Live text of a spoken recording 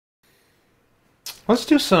Let's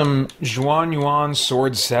do some Yuan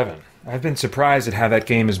Sword 7. I've been surprised at how that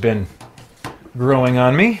game has been growing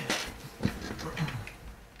on me.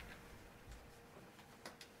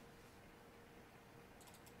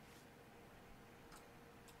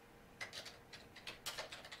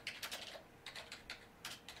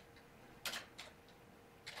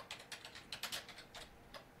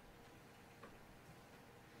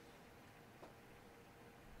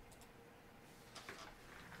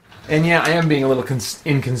 And yeah, I am being a little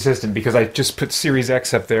inconsistent because I just put Series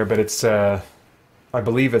X up there, but it's, I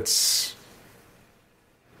believe it's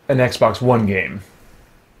an Xbox One game.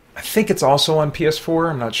 I think it's also on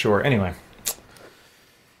PS4, I'm not sure. Anyway.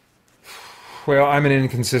 Well, I'm an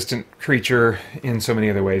inconsistent creature in so many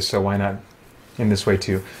other ways, so why not in this way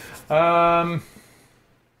too? Balmy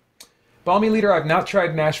Leader, I've not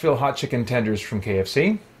tried Nashville hot chicken tenders from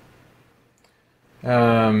KFC.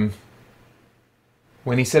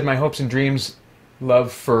 When he said my hopes and dreams,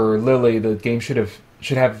 love for Lily, the game should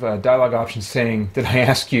have dialogue options saying, "Did I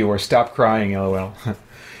ask you?" or "Stop crying." LOL.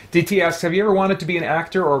 DT asks, have you ever wanted to be an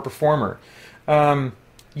actor or a performer?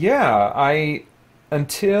 Yeah,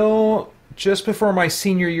 until just before my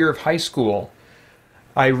senior year of high school,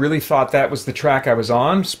 I really thought that was the track I was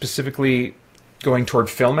on, specifically going toward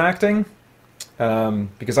film acting,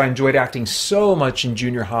 because I enjoyed acting so much in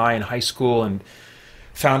junior high and high school, and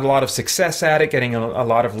found a lot of success at it, getting a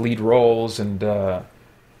lot of lead roles, and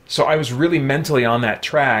so I was really mentally on that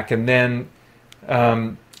track. And then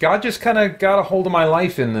God just kind of got a hold of my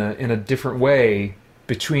life in a different way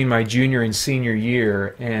between my junior and senior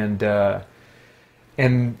year, and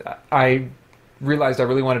I realized I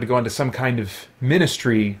really wanted to go into some kind of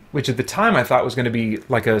ministry, which at the time I thought was going to be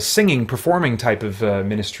like a singing, performing type of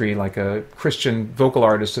ministry, like a Christian vocal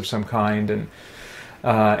artist of some kind,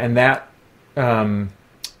 and that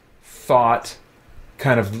thought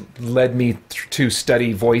kind of led me to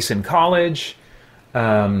study voice in college.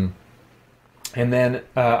 And then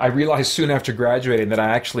I realized soon after graduating that I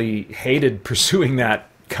actually hated pursuing that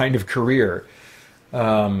kind of career.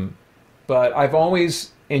 But I've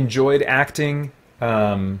always enjoyed acting.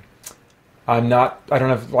 I don't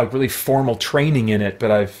have like really formal training in it,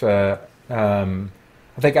 but I think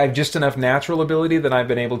I have just enough natural ability that I've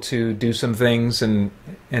been able to do some things and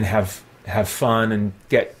have fun and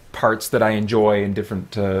get parts that I enjoy in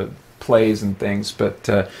different plays and things. But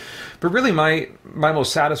really, my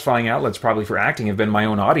most satisfying outlets probably for acting have been my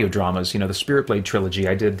own audio dramas. You know, the Spirit Blade trilogy.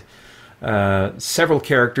 I did several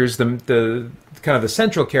characters, the kind of the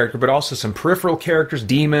central character, but also some peripheral characters,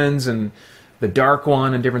 demons, and the Dark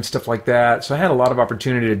One, and different stuff like that. So I had a lot of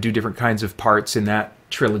opportunity to do different kinds of parts in that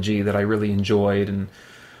trilogy that I really enjoyed, and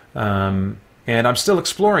I'm still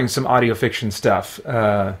exploring some audio fiction stuff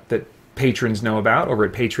that patrons know about over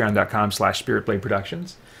at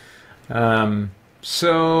patreon.com/spiritbladeproductions.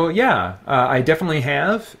 So yeah, I definitely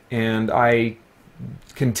have, and I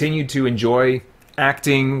continue to enjoy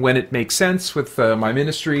acting when it makes sense with my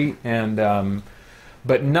ministry, and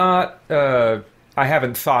but not. I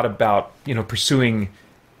haven't thought about pursuing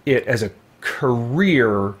it as a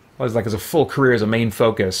career, as a full career, as a main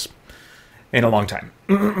focus in a long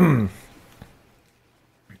time.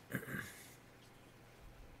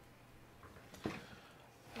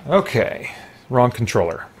 Okay, wrong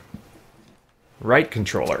controller. Right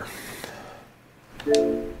controller.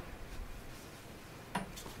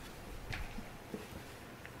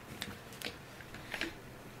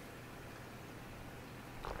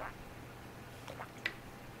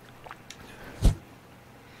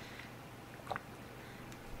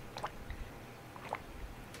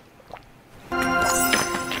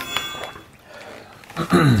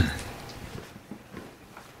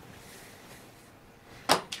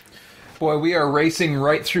 Boy, we are racing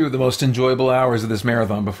right through the most enjoyable hours of this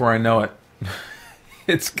marathon before I know it.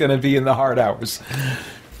 It's going to be in the hard hours.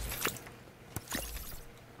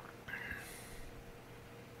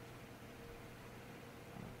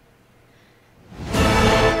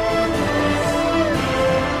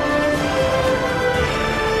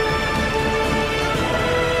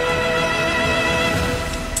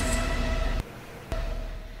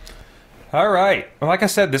 All right. Well, like I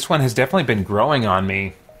said, this one has definitely been growing on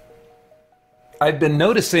me. I've been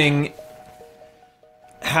noticing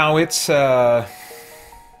how it's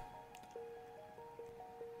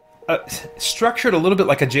structured a little bit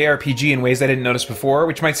like a JRPG in ways I didn't notice before,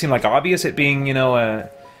 which might seem like obvious, it being, an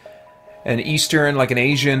Eastern, like an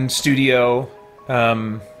Asian studio.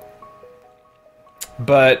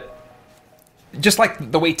 But just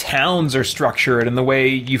like the way towns are structured and the way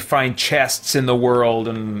you find chests in the world,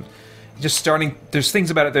 and there's things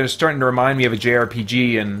about it that are starting to remind me of a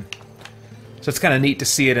JRPG, and So it's kind of neat to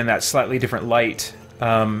see it in that slightly different light.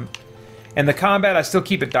 And the combat, I still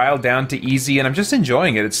keep it dialed down to easy, and I'm just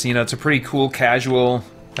enjoying it. It's, you know, it's a pretty cool, casual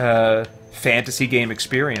fantasy game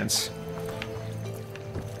experience.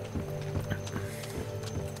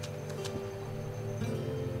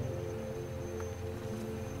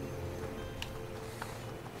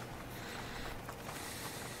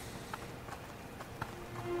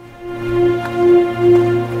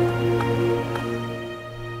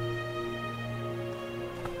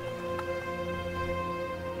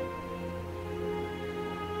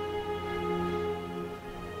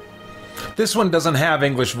 This one doesn't have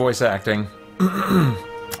English voice acting.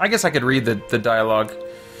 I guess I could read the dialogue.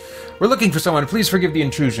 We're looking for someone. Please forgive the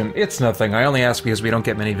intrusion. It's nothing. I only ask because we don't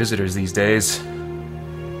get many visitors these days.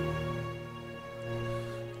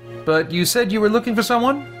 But you said you were looking for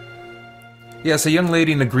someone? Yes, a young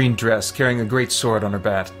lady in a green dress, carrying a great sword on her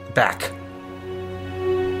back.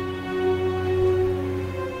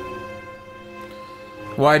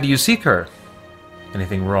 Why do you seek her?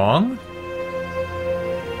 Anything wrong?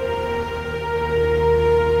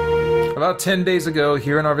 About 10 days ago,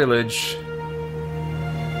 here in our village,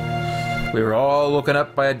 we were all woken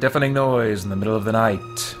up by a deafening noise in the middle of the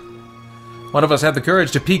night. One of us had the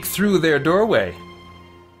courage to peek through their doorway.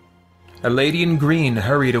 A lady in green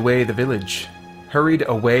hurried away the village.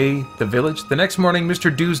 The next morning,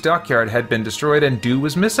 Mr. Dew's dockyard had been destroyed and Dew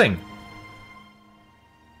was missing.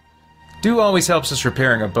 Dew always helps us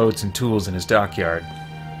repairing our boats and tools in his dockyard.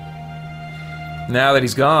 Now that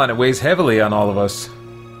he's gone, it weighs heavily on all of us.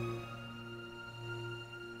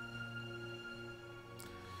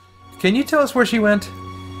 Can you tell us where she went?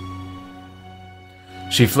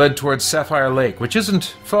 She fled towards Sapphire Lake, which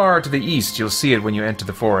isn't far to the east. You'll see it when you enter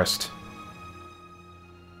the forest.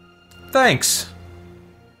 Thanks.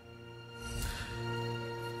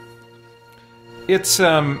 It's, you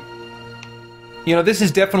know, this is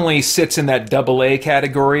definitely sits in that AA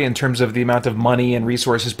category in terms of the amount of money and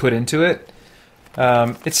resources put into it.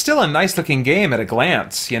 It's still a nice-looking game at a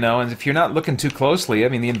glance, you know, and if you're not looking too closely, I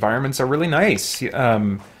mean, the environments are really nice.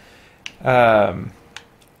 But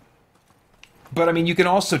I mean, you can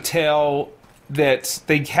also tell that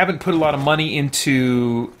they haven't put a lot of money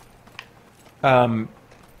into, I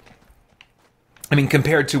mean,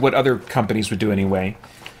 compared to what other companies would do anyway,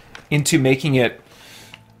 into making it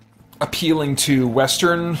appealing to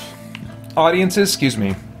Western audiences, excuse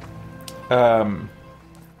me,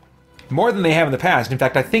 more than they have in the past. In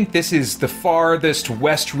fact, I think this is the farthest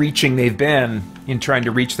west-reaching they've been in trying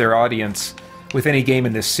to reach their audience with any game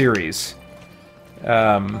in this series.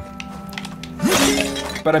 But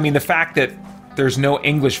I mean, the fact that there's no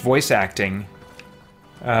English voice acting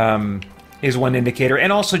is one indicator.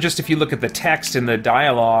 And also, just if you look at the text and the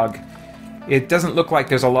dialogue, it doesn't look like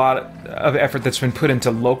there's a lot of effort that's been put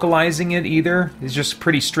into localizing it either. It's just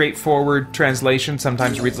pretty straightforward translation.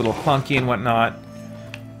 Sometimes reads a little clunky and whatnot.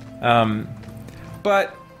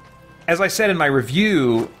 But as I said in my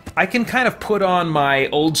review, I can kind of put on my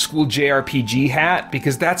old school JRPG hat,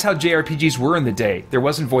 because that's how JRPGs were in the day. There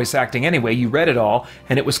wasn't voice acting anyway, you read it all,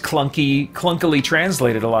 and it was clunkily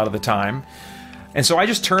translated a lot of the time. And so I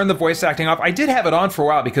just turned the voice acting off. I did have it on for a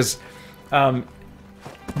while because there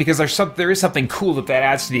is something cool that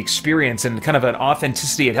adds to the experience, and kind of an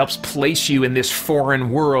authenticity. It helps place you in this foreign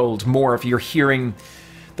world more if you're hearing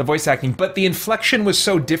the voice acting. But the inflection was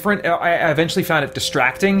so different, I eventually found it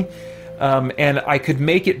distracting. And I could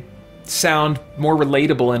make it sound more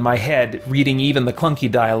relatable in my head, reading even the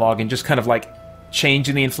clunky dialogue and just kind of like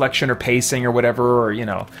changing the inflection or pacing or whatever, or, you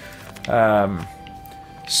know.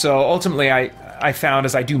 So ultimately I found,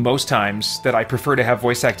 as I do most times, that I prefer to have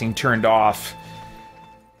voice acting turned off,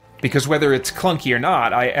 because whether it's clunky or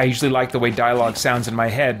not, I usually like the way dialogue sounds in my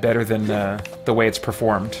head better than the way it's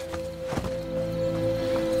performed.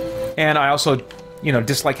 And I also, you know,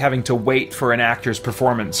 dislike having to wait for an actor's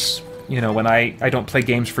performance. You know, when I don't play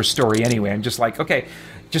games for story anyway. I'm just like, okay,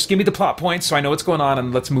 just give me the plot points so I know what's going on,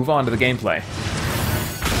 and let's move on to the gameplay.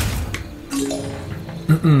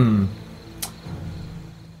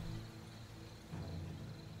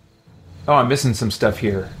 Oh, I'm missing some stuff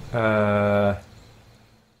here. I'm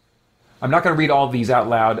not going to read all of these out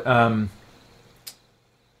loud.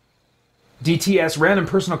 DTS, random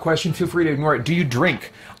personal question, feel free to ignore it. Do you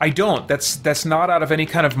drink? I don't. That's not out of any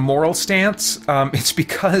kind of moral stance. It's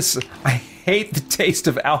because I hate the taste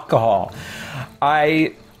of alcohol.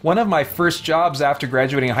 One of my first jobs after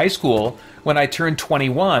graduating high school, when I turned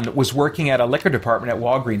 21, was working at a liquor department at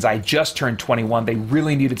Walgreens. I just turned 21. They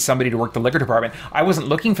really needed somebody to work the liquor department. I wasn't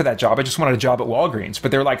looking for that job. I just wanted a job at Walgreens. But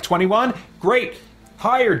they're like, 21? Great.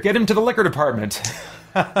 Hired. Get him to the liquor department.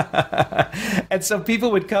 And so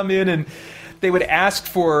people would come in and they would ask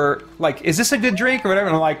for, like, is this a good drink or whatever,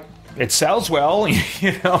 and I'm like, it sells well,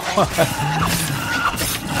 you know.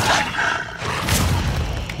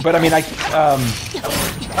 But I mean,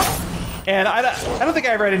 and I don't think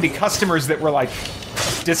I ever had any customers that were like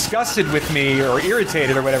disgusted with me or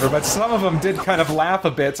irritated or whatever, but some of them did kind of laugh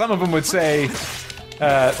a bit. Some of them would say,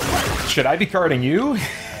 should I be carding you?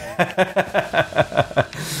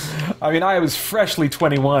 I mean, I was freshly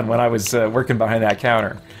 21 when I was working behind that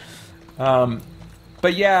counter.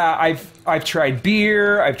 But yeah, I've tried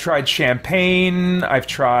beer, I've tried champagne, I've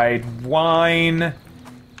tried wine,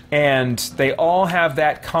 and they all have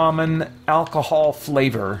that common alcohol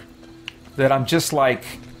flavor that I'm just like,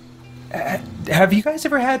 have you guys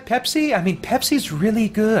ever had Pepsi? I mean, Pepsi's really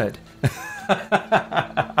good.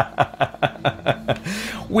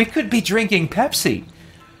 We could be drinking Pepsi.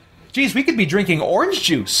 Geez, we could be drinking orange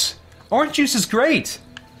juice. Orange juice is great.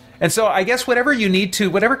 And so I guess whatever you need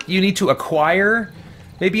to acquire,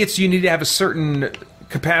 maybe it's you need to have a certain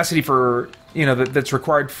capacity for, you know, that's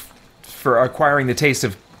required for acquiring a taste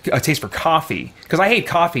for coffee. Because I hate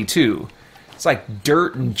coffee too. It's like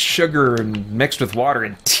dirt and sugar and mixed with water.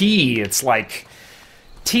 And tea, it's like,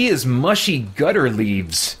 tea is mushy gutter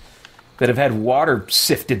leaves that have had water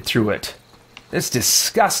sifted through it. It's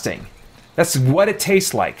disgusting. That's what it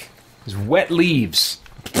tastes like. It's wet leaves.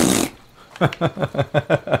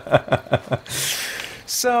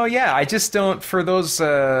 So yeah, I just don't, for those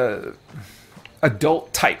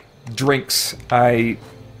adult type drinks, I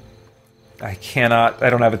cannot, I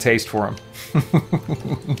don't have a taste for them.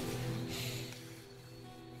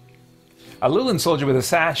 A Lulin soldier with a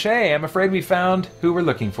sachet. I'm afraid we found who we're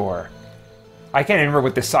looking for. I can't even remember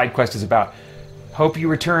what this side quest is about. Hope you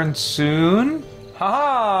return soon.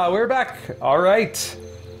 Haha, we're back. All right.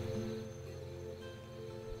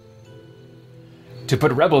 To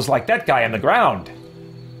put rebels like that guy on the ground.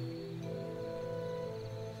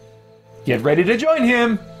 Get ready to join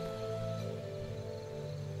him.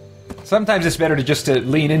 Sometimes it's better to just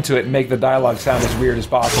lean into it and make the dialogue sound as weird as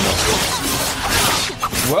possible.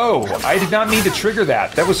 Whoa, I did not mean to trigger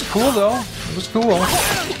that. That was cool, though. It was cool.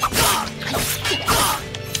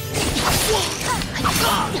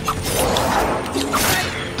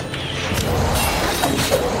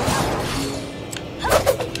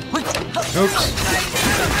 Oops.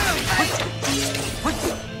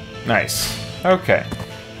 Nice. Okay.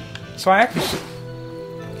 So I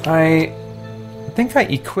think I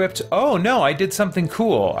equipped... Oh, no, I did something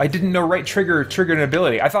cool. I didn't know right trigger triggered an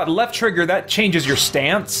ability. I thought left trigger, that changes your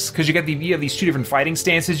stance, because you have these two different fighting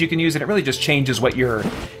stances you can use, and it really just changes what your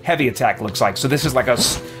heavy attack looks like. So this is like a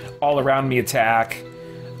all-around-me attack.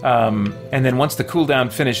 And then once the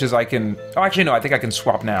cooldown finishes, I can... Oh, actually, no, I think I can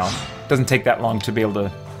swap now. It doesn't take that long to be able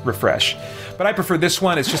to refresh. But I prefer this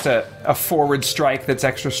one. It's just a forward strike that's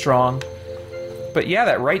extra strong. But yeah,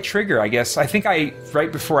 that right trigger, I guess. I think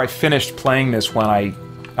right before I finished playing this one,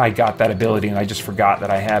 I got that ability, and I just forgot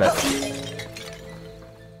that I had it.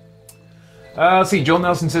 Let's see, Joel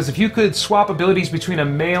Nelson says, if you could swap abilities between a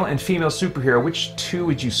male and female superhero, which two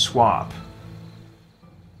would you swap?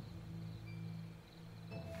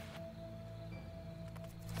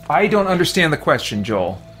 I don't understand the question,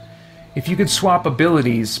 Joel. If you could swap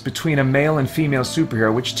abilities between a male and female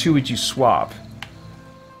superhero, which two would you swap?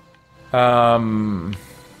 I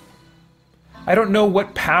don't know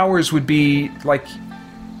what powers would be, like,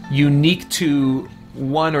 unique to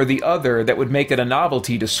one or the other that would make it a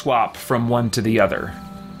novelty to swap from one to the other.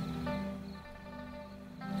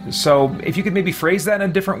 So, if you could maybe phrase that in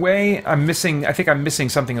a different way, I think I'm missing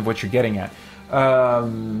something of what you're getting at.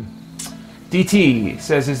 DT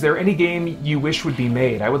says, is there any game you wish would be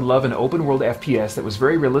made? I would love an open-world FPS that was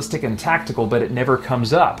very realistic and tactical, but it never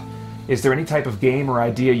comes up. Is there any type of game or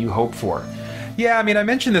idea you hope for? Yeah, I mean, I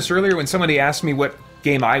mentioned this earlier when somebody asked me what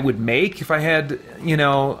game I would make if I had, you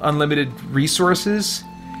know, unlimited resources.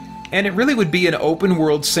 And it really would be an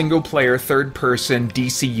open-world, single-player, third-person,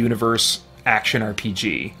 DC Universe action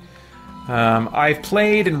RPG. I've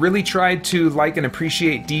played and really tried to like and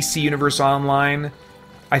appreciate DC Universe Online.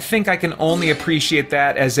 I think I can only appreciate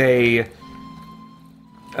that as a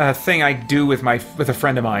thing I do with a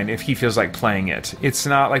friend of mine if he feels like playing it. It's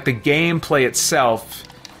not like the gameplay itself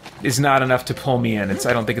is not enough to pull me in.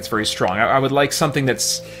 I don't think it's very strong. I would like something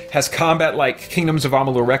has combat like Kingdoms of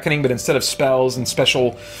Amalur Reckoning, but instead of spells and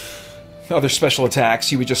other special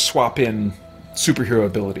attacks, you would just swap in superhero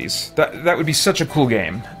abilities. That would be such a cool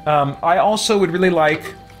game. I also would really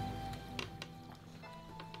like...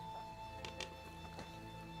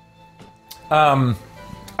 I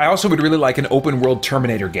also would really like an open-world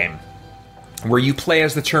Terminator game, where you play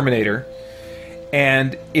as the Terminator,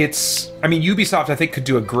 And it's, I mean, Ubisoft, I think, could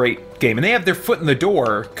do a great game. And they have their foot in the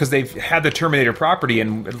door because they've had the Terminator property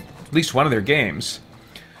in at least one of their games.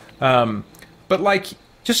 But, like,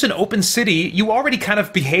 just an open city, you already kind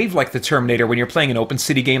of behave like the Terminator when you're playing an open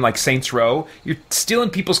city game like Saints Row. You're stealing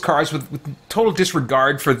people's cars with total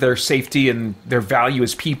disregard for their safety and their value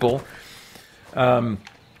as people.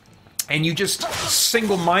 And you just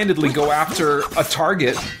single-mindedly go after a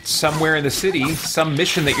target somewhere in the city, some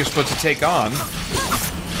mission that you're supposed to take on.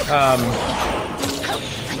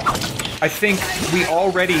 I think we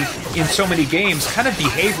already, in so many games, kind of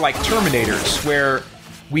behave like Terminators, where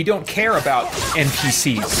we don't care about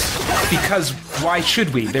NPCs, because why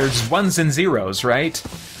should we? There's ones and zeros, right?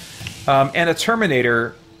 And a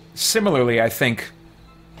Terminator, similarly, I think,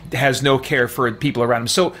 has no care for people around him.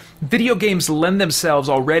 So video games lend themselves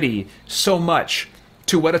already so much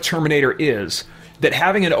to what a Terminator is, that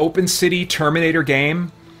having an open city Terminator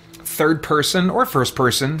game, third person or first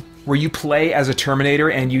person, where you play as a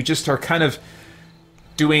Terminator and you just are kind of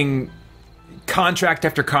doing contract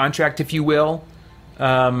after contract, if you will.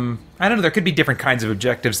 I don't know, there could be different kinds of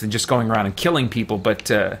objectives than just going around and killing people,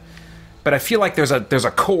 but I feel like there's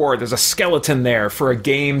a core, there's a skeleton there for a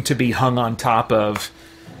game to be hung on top of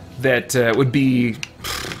that would be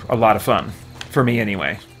a lot of fun. For me,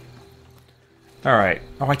 anyway. Alright.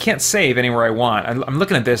 Oh, I can't save anywhere I want. I'm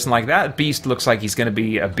looking at this and, like, that beast looks like he's going to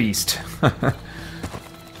be a beast.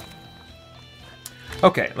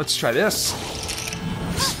 Okay, let's try this.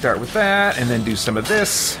 Start with that, and then do some of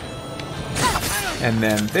this. And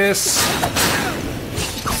then this.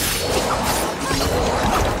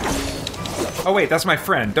 Oh, wait, that's my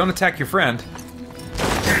friend. Don't attack your friend.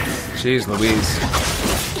 Jeez Louise.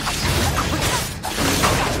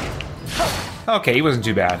 Okay, he wasn't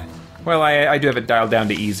too bad. Well, I do have it dialed down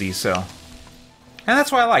to easy, so... And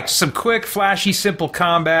that's what I like. Some quick, flashy, simple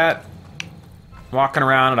combat. Walking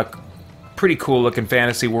around in a pretty cool-looking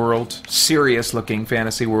fantasy world. Serious-looking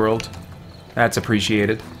fantasy world. That's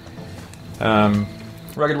appreciated.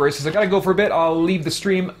 Rugged Warrior says, I gotta go for a bit. I'll leave the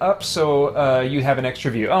stream up so you have an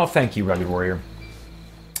extra view. Oh, thank you, Rugged Warrior.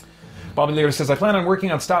 Bobby Lear says, I plan on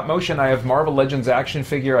working on stop motion. I have Marvel Legends action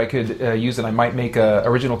figure I could use, and I might make a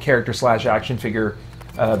original character / action figure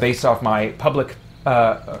based off my public,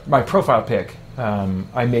 my profile pic.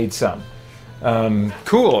 I made some.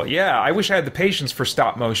 Cool, yeah, I wish I had the patience for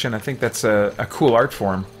stop motion. I think that's a cool art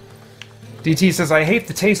form. DT says, I hate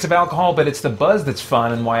the taste of alcohol, but it's the buzz that's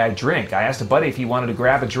fun and why I drink. I asked a buddy if he wanted to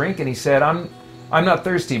grab a drink, and he said, I'm not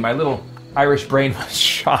thirsty. My little Irish brain was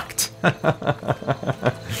shocked.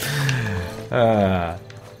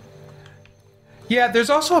 Yeah, there's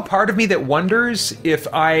also a part of me that wonders if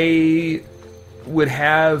I would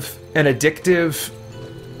have an addictive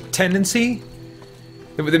tendency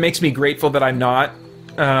that makes me grateful that I'm not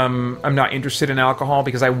interested in alcohol,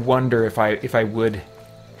 because I wonder if I would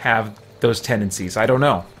have those tendencies. I don't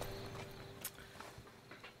know.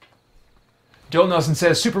 Joel Nelson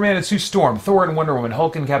says, Superman and Sue Storm, Thor and Wonder Woman,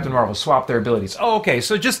 Hulk and Captain Marvel swap their abilities. Oh, okay,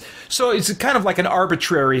 so it's kind of like an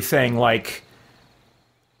arbitrary thing, like...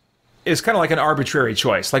 It's kind of like an arbitrary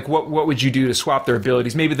choice. Like, what would you do to swap their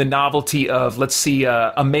abilities? Maybe the novelty of, let's see,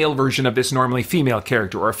 a male version of this normally female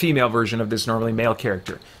character, or a female version of this normally male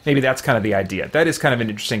character. Maybe that's kind of the idea. That is kind of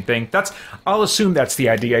an interesting thing. I'll assume that's the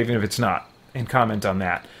idea, even if it's not, and comment on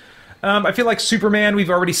that. I feel like Superman, we've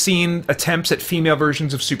already seen attempts at female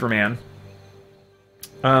versions of Superman.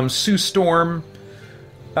 Sue Storm,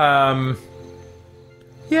 yeah,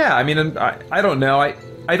 I mean, I don't know.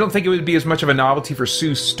 I don't think it would be as much of a novelty for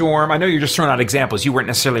Sue Storm. I know you're just throwing out examples. You weren't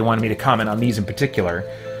necessarily wanting me to comment on these in particular.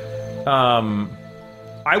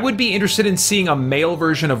 I would be interested in seeing a male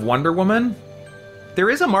version of Wonder Woman. There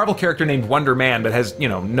is a Marvel character named Wonder Man, but has,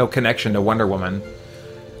 no connection to Wonder Woman.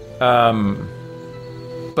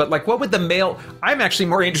 But, like, what would the male... I'm actually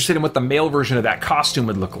more interested in what the male version of that costume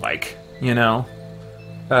would look like,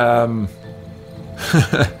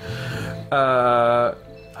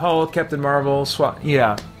 Hulk, Captain Marvel, swap...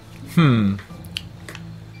 Yeah.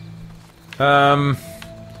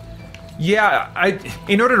 Yeah,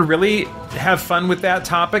 in order to really have fun with that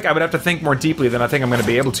topic, I would have to think more deeply than I think I'm going to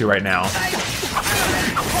be able to right now.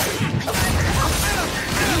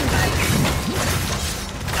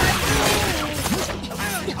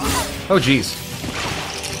 Oh, geez.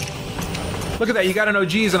 Look at that, you got an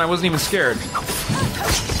OGs and I wasn't even scared.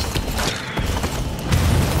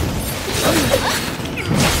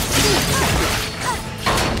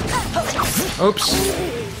 Oops.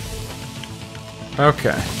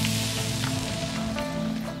 Okay.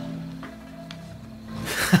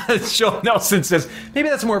 Joel Nelson says, maybe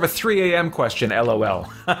that's more of a 3 a.m. question, LOL.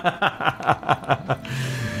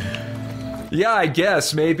 Yeah, I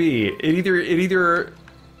guess, maybe. It either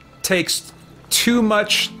takes too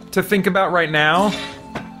much to think about right now,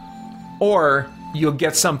 or you'll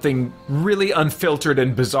get something really unfiltered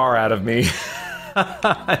and bizarre out of me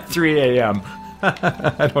at 3 a.m.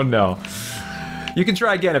 I don't know. You can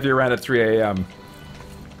try again if you're around at 3 a.m.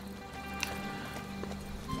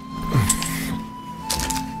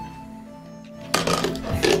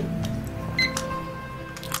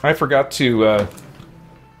 I forgot to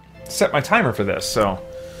set my timer for this, so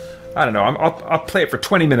I don't know. I'll play it for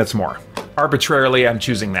 20 minutes more. Arbitrarily, I'm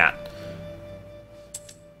choosing that.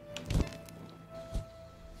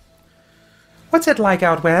 What's it like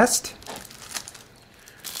out west?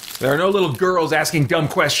 There are no little girls asking dumb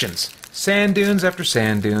questions. Sand dunes after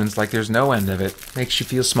sand dunes, like there's no end of it. Makes you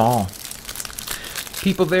feel small.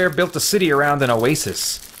 People there built a city around an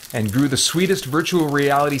oasis and grew the sweetest virtual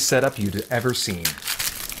reality setup you'd ever seen.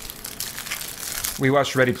 We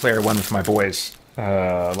watched Ready Player One with my boys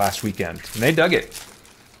last weekend, and they dug it.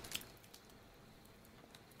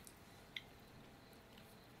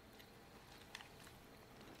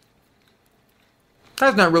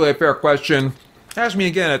 That's not really a fair question. Ask me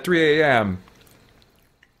again at 3 a.m.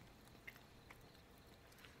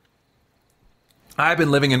 I've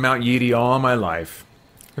been living in Mount Yeedy all my life.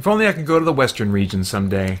 If only I could go to the western region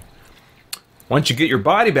someday. Once you get your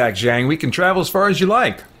body back, Zhang, we can travel as far as you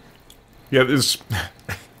like. Yeah, this...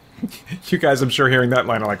 You guys, I'm sure hearing that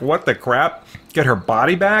line are like, what the crap? Get her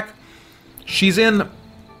body back? She's in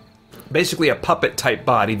basically a puppet-type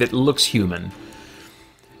body that looks human.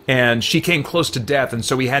 And she came close to death, and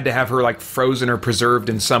so we had to have her, like, frozen or preserved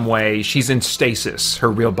in some way. She's in stasis, her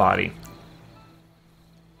real body.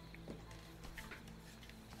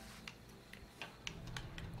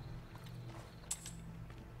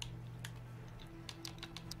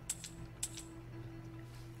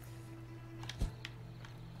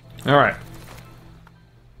 All right.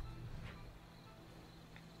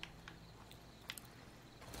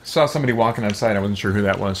 Saw somebody walking outside. I wasn't sure who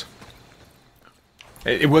that was.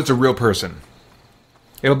 It was a real person.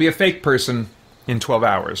 It'll be a fake person in 12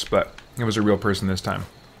 hours, but it was a real person this time.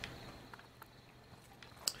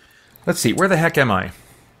 Let's see. Where the heck am I?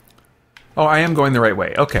 Oh, I am going the right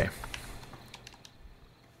way. Okay.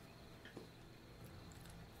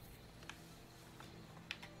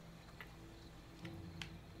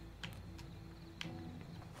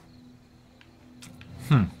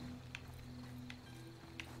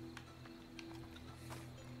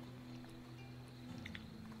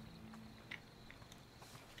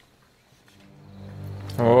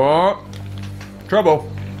 Oh, trouble.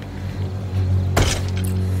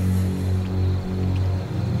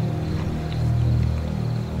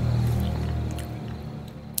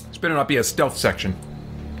 This better not be a stealth section.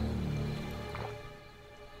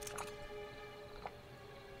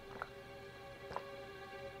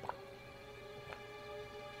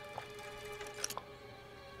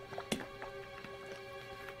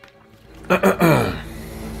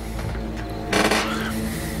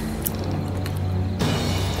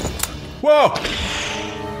 Whoa!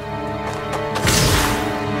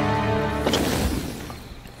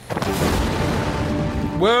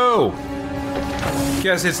 Whoa!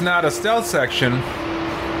 Guess it's not a stealth section.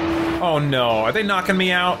 Oh no, are they knocking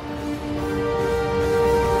me out?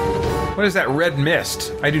 What is that red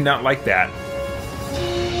mist? I do not like that.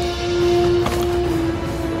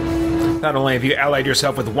 Not only have you allied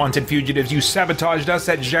yourself with wanted fugitives, you sabotaged us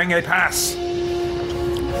at Zhanghe Pass.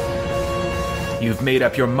 You've made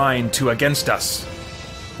up your mind to against us.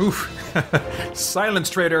 Oof. Silence,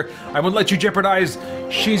 traitor. I won't let you jeopardize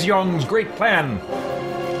Shizyong's great plan.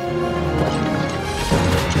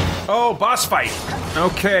 Oh, boss fight.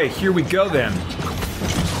 Okay, here we go then.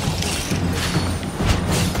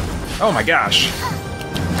 Oh my gosh.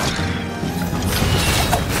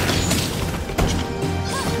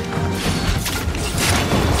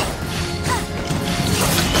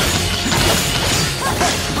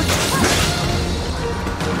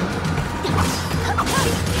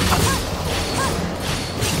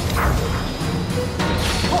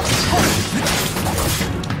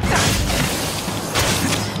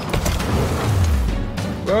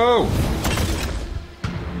 Whoa!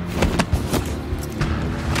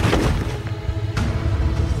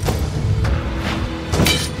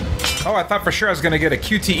 Oh, I thought for sure I was going to get a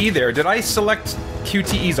QTE there. Did I select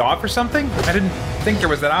QTEs off or something? I didn't think there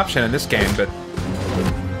was that option in this game, but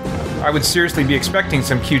I would seriously be expecting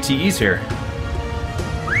some QTEs here.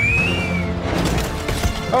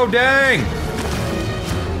 Oh, dang!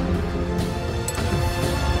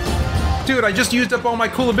 Dude, I just used up all my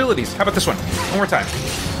cool abilities. How about this one? One more time.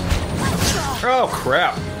 Oh,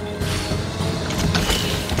 crap.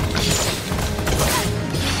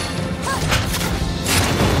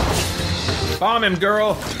 Bomb him,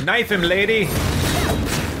 girl. Knife him, lady.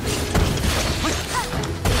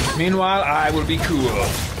 Meanwhile, I will be cool.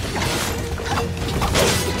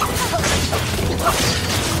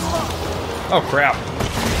 Oh, crap.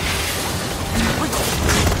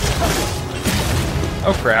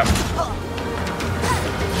 Oh, crap.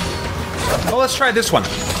 Oh, let's try this one.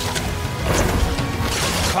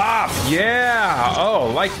 Pop! Yeah!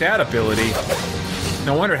 Oh, like that ability.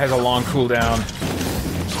 No wonder it has a long cooldown.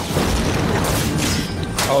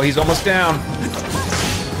 Oh, he's almost down.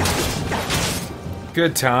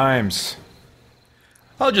 Good times.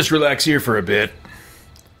 I'll just relax here for a bit.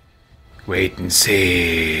 Wait and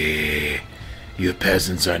see. You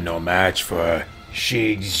peasants are no match for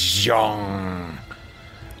Xuan.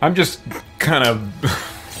 I'm just kind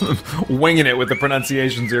of winging it with the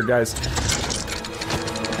pronunciations here, guys.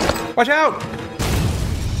 Watch out!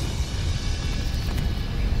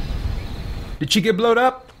 Did she get blowed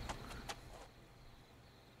up?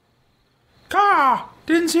 Caw!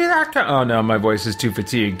 Didn't see that. Oh no, my voice is too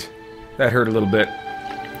fatigued. That hurt a little bit.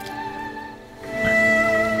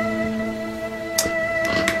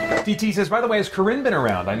 DT says, by the way, has Corinne been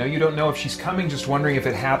around? I know you don't know if she's coming, just wondering if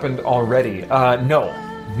it happened already. No.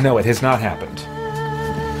 No, it has not happened.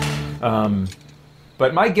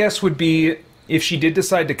 But my guess would be, if she did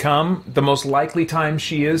decide to come, the most likely time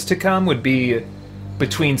she is to come would be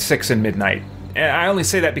between 6 and midnight. And I only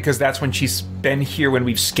say that because that's when she's been here when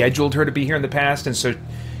we've scheduled her to be here in the past, and so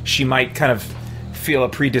she might kind of feel a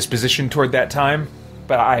predisposition toward that time,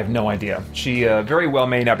 but I have no idea. She very well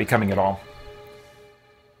may not be coming at all.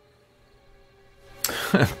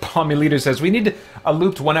 Palmy Leader says, we need a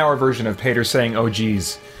looped 1-hour version of Pater saying, oh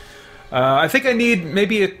geez. I think I need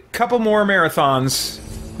maybe a couple more marathons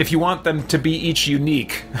if you want them to be each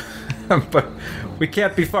unique. But we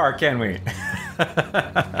can't be far, can we?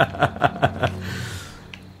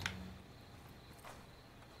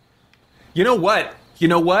 You know what? You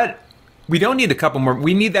know what? We don't need a couple more.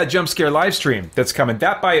 We need that jump scare live stream that's coming.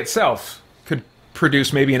 That by itself could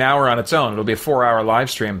produce maybe an hour on its own. It'll be a 4-hour live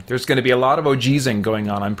stream. There's going to be a lot of OGsing going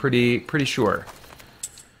on, I'm pretty sure.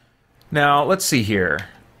 Now, let's see here.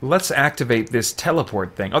 Let's activate this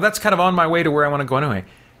teleport thing. Oh, that's kind of on my way to where I want to go anyway.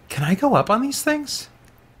 Can I go up on these things?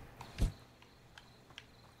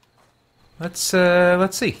 Let's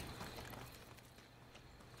see.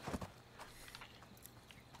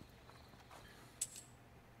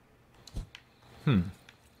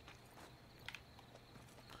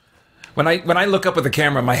 When I look up at the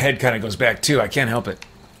camera, my head kind of goes back too. I can't help it.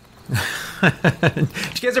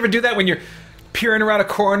 Did you guys ever do that when you're peering around a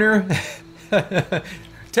corner?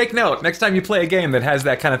 Take note, next time you play a game that has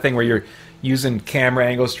that kind of thing where you're using camera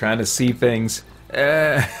angles, trying to see things.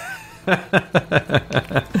 No,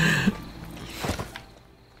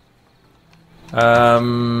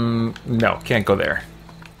 can't go there.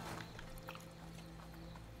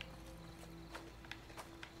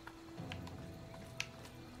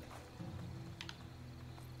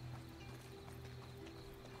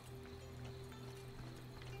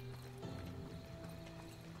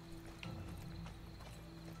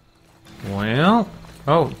 Well,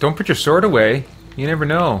 oh, don't put your sword away. You never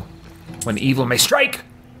know when evil may strike.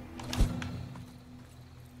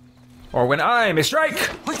 Or when I may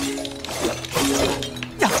strike!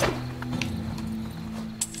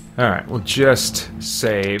 Alright, we'll just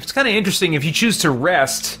save. It's kind of interesting, if you choose to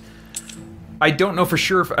rest, I don't know for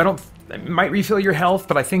sure if... it might refill your health,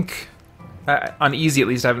 but I think... on easy, at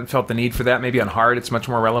least, I haven't felt the need for that. Maybe on hard, it's much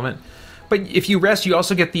more relevant. But if you rest, you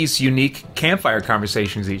also get these unique campfire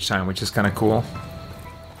conversations each time, which is kind of cool.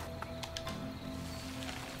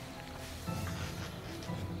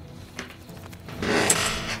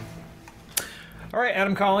 All right,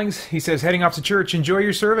 Adam Collings, he says, heading off to church. Enjoy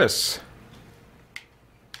your service.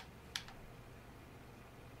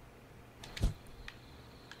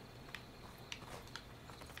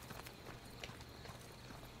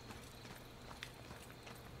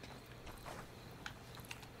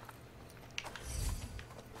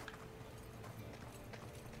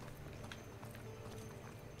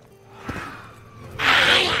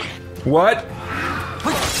 What?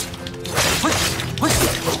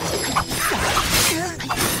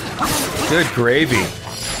 Good gravy.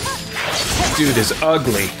 Dude is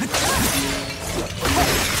ugly.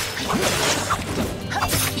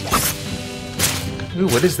 Ooh,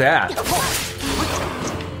 what is that?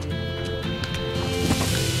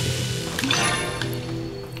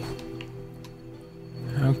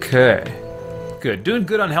 Okay. Good. Doing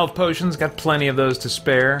good on health potions. Got plenty of those to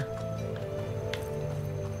spare.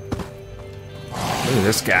 Look at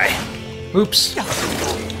this guy. Oops.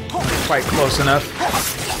 Quite close enough.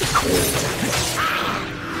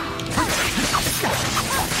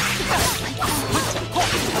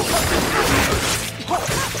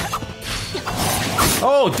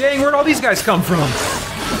 Oh, dang, where'd all these guys come from?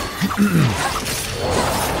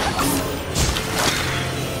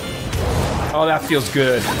 Oh, that feels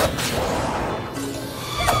good.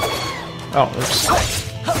 Oh, oops.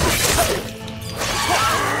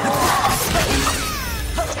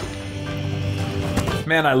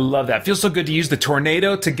 Man, I love that. Feels so good to use the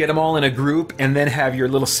tornado to get them all in a group and then have your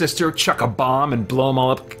little sister chuck a bomb and blow them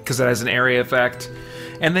all up because it has an area effect.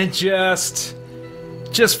 And then just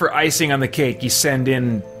for icing on the cake, you send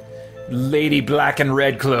in Lady Black and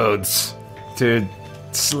Red Clothes to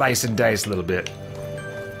slice and dice a little bit.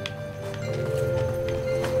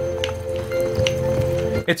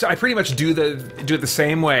 I pretty much do it the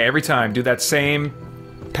same way every time. Do that same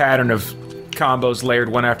pattern of combos layered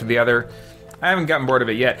one after the other. I haven't gotten bored of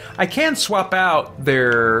it yet. I can swap out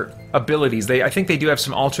their abilities. I think they do have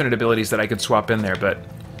some alternate abilities that I could swap in there, but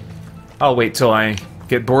I'll wait till I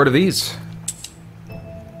get bored of these.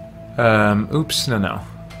 Oops, no.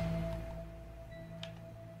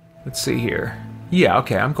 Let's see here. Yeah,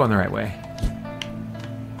 okay, I'm going the right way.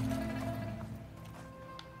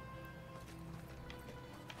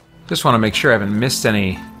 Just want to make sure I haven't missed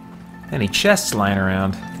any chests lying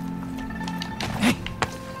around.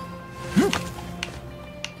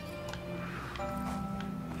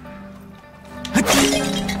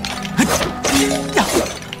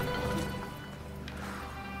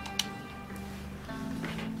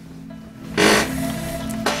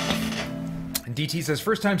 DT says,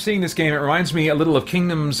 first time seeing this game, it reminds me a little of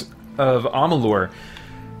Kingdoms of Amalur.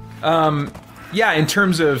 Yeah, in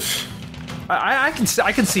terms of... I can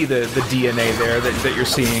see the DNA there that you're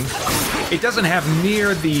seeing. It doesn't have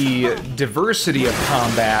near the diversity of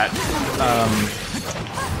combat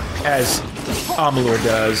as Amalur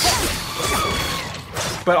does.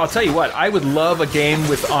 But I'll tell you what, I would love a game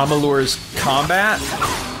with Amalur's combat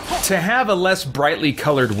to have a less brightly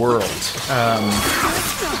colored world.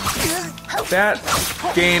 That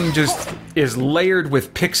game just is layered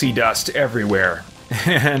with pixie dust everywhere,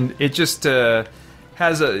 and it just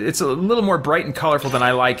it's a little more bright and colorful than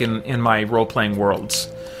I like in my role-playing worlds.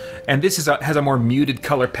 And this has a more muted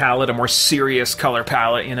color palette, a more serious color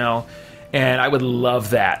palette, you know, and I would love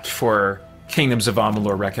that for Kingdoms of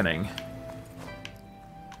Amalur Reckoning.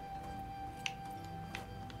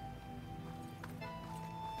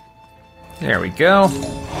 There we go.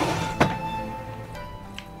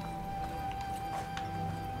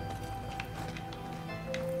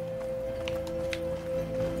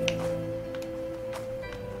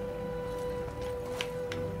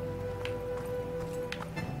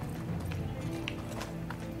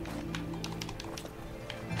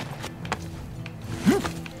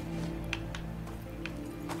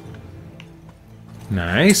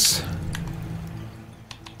 Nice.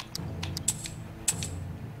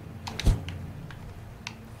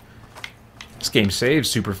 This game saves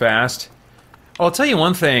super fast. I'll tell you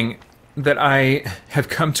one thing that I have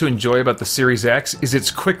come to enjoy about the Series X is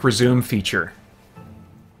its quick resume feature.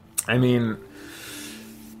 I mean,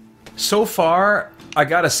 so far, I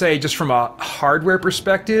gotta say, just from a hardware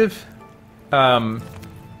perspective, I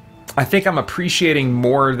think I'm appreciating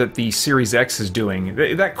more that the Series X is doing.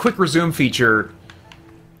 That quick resume feature,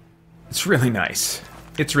 it's really nice.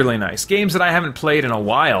 It's really nice. Games that I haven't played in a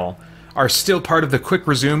while are still part of the quick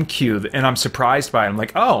resume queue, and I'm surprised by it. I'm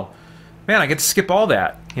like, oh, man, I get to skip all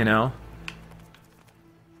that, you know?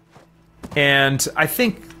 And I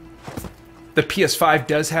think the PS5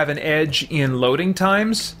 does have an edge in loading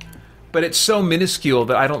times, but it's so minuscule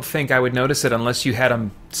that I don't think I would notice it unless you had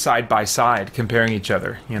them side by side, comparing each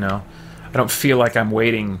other, you know? I don't feel like I'm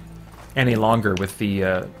waiting any longer with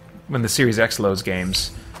the when the Series X loads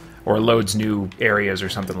games, or loads new areas or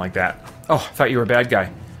something like that. Oh, I thought you were a bad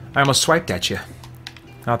guy. I almost swiped at you.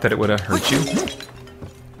 Not that it would have hurt you.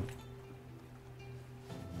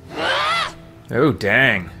 Oh,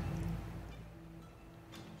 dang.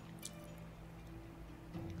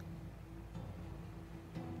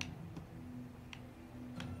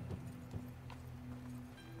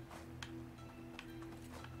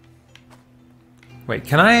 Wait,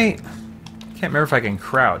 can I... Can't remember if I can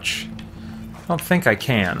crouch. I don't think I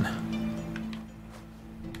can.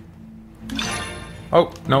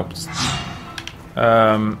 Oh, nope.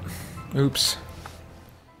 Oops.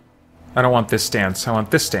 I don't want this stance. I want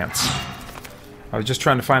this stance. I was just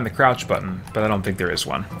trying to find the crouch button, but I don't think there is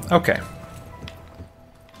one. Okay.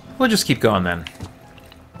 We'll just keep going then.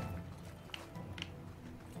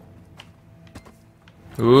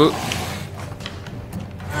 Ooh.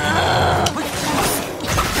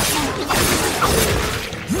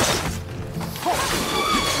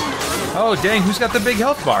 Oh, dang, who's got the big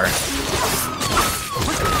health bar?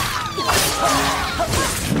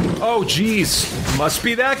 Oh, jeez. Must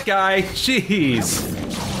be that guy. Jeez.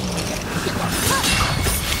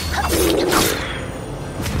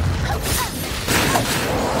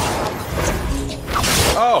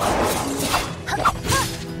 Oh.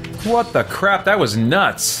 What the crap? That was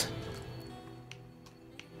nuts.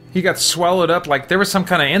 He got swallowed up like there was some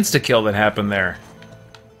kind of insta-kill that happened there.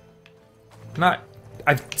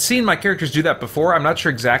 I've seen my characters do that before. I'm not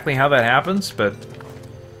sure exactly how that happens, but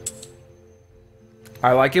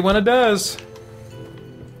I like it when it does.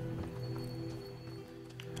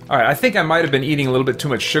 Alright, I think I might have been eating a little bit too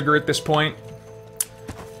much sugar at this point.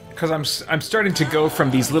 Because I'm starting to go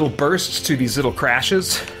from these little bursts to these little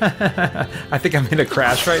crashes. I think I'm in a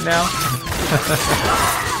crash right now.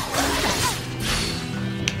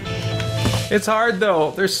 It's hard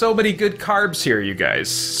though. There's so many good carbs here, you guys.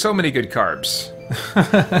 So many good carbs.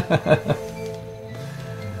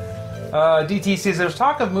 DT says there's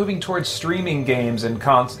talk of moving towards streaming games and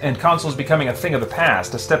consoles becoming a thing of the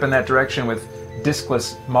past. A step in that direction with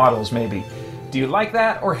diskless models, maybe. Do you like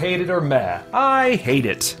that or hate it or meh? I hate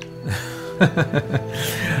it.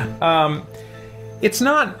 It's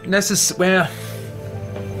not necessarily.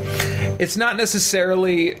 It's not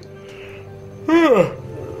necessarily.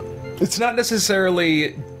 It's not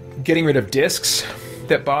necessarily getting rid of discs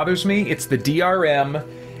that bothers me. It's the DRM.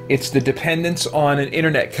 It's the dependence on an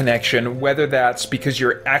internet connection, whether that's because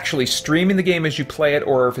you're actually streaming the game as you play it,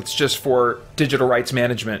 or if it's just for digital rights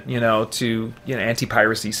management,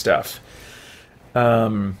 anti-piracy stuff.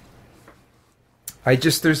 It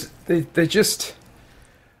just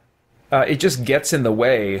gets in the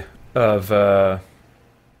way of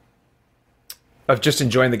just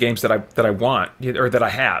enjoying the games that I want, or that I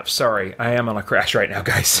have. Sorry, I am on a crash right now,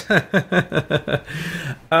 guys.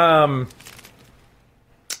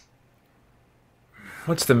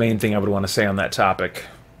 What's the main thing I would want to say on that topic?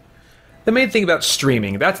 The main thing about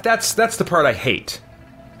streaming, that's the part I hate.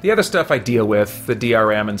 The other stuff I deal with, the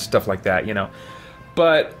DRM and stuff like that,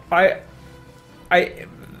 But I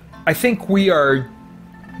think we are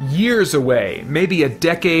years away, maybe a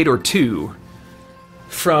decade or two,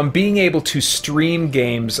 from being able to stream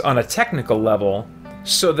games on a technical level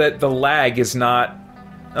so that the lag is not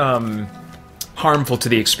harmful to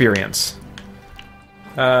the experience.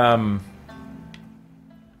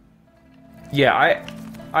 Yeah,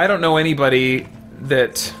 I don't know anybody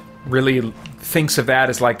that really thinks of that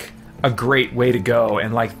as like a great way to go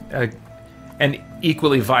and like an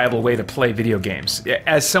equally viable way to play video games.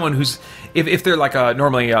 As someone who's, if they're like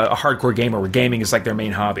normally a hardcore gamer where gaming is like their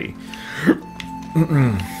main hobby.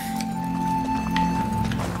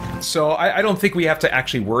 So I don't think we have to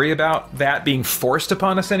actually worry about that being forced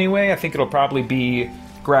upon us anyway. I think it'll probably be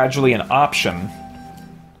gradually an option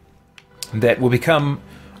that will become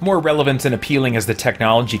more relevant and appealing as the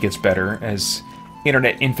technology gets better, as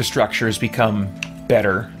internet infrastructures become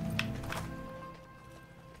better.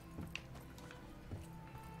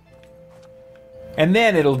 And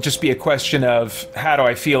then it'll just be a question of how do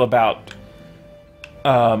I feel about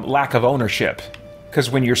lack of ownership. Because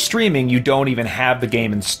when you're streaming, you don't even have the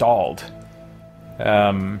game installed.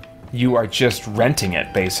 You are just renting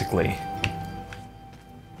it, basically.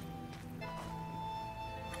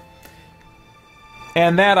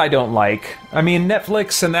 And that I don't like. I mean,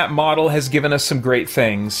 Netflix and that model has given us some great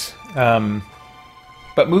things.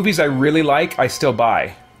 But movies I really like, I still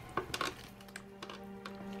buy.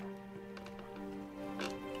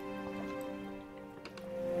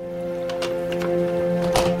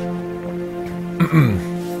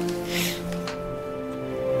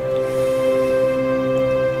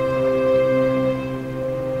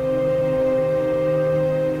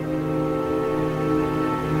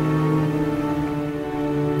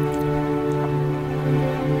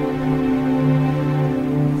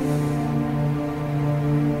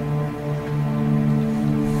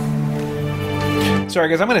 Sorry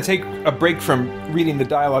guys, I'm going to take a break from reading the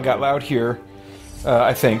dialogue out loud here,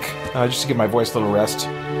 I think, just to give my voice a little rest.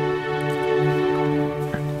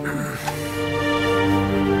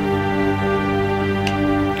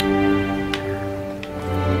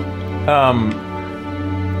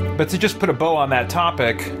 But to just put a bow on that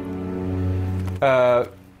topic,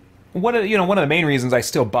 one of the main reasons I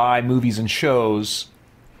still buy movies and shows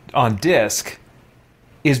on disc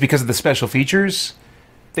is because of the special features.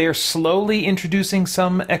 They are slowly introducing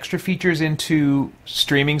some extra features into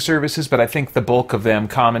streaming services, but I think the bulk of them,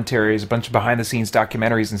 commentaries, a bunch of behind-the-scenes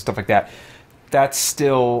documentaries and stuff like that, that's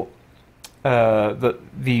still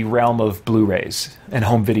the realm of Blu-rays and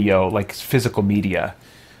home video, like physical media.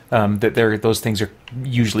 Those things are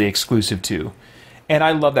usually exclusive to. And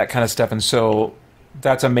I love that kind of stuff, and so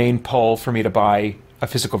that's a main pull for me to buy a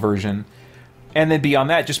physical version. And then beyond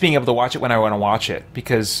that, just being able to watch it when I want to watch it,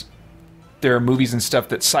 because there are movies and stuff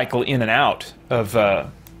that cycle in and out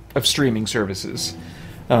of streaming services,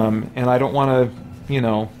 and I don't want to, you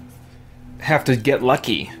know, have to get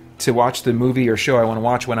lucky to watch the movie or show I want to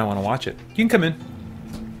watch when I want to watch it. You can come in.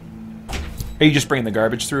 Are you just bringing the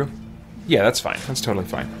garbage through? Yeah, that's fine. That's totally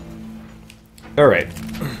fine. All right,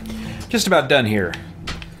 just about done here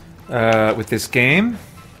with this game.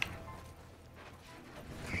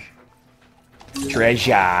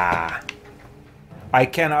 Treasure. I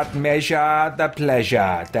cannot measure the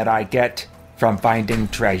pleasure that I get from finding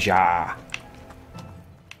treasure.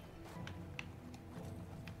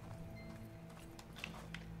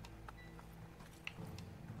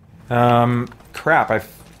 Crap, I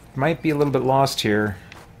might be a little bit lost here.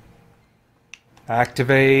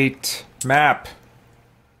 Activate map.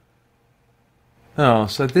 Oh,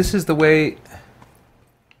 so this is the way...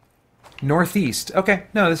 Northeast. Okay,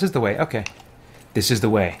 no, this is the way. Okay. This is the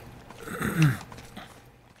way.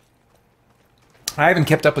 I haven't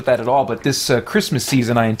kept up with that at all, but this Christmas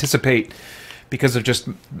season I anticipate, because of just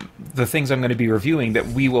the things I'm going to be reviewing, that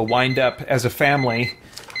we will wind up as a family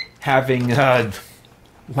having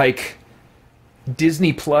like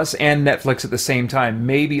Disney Plus and Netflix at the same time.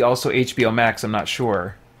 Maybe also HBO Max, I'm not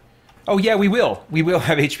sure. Oh yeah, we will. We will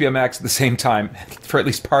have HBO Max at the same time, for at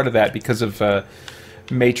least part of that, because of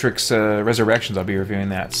Matrix Resurrections. I'll be reviewing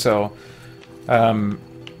that. So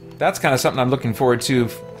that's kind of something I'm looking forward to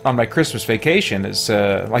on my Christmas vacation. Is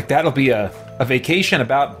like that'll be a vacation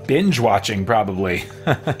about binge watching, probably.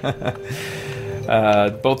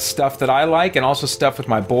 Both stuff that I like and also stuff with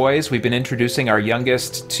my boys. We've been introducing our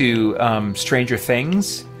youngest to Stranger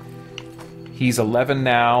Things. He's 11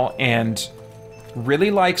 now and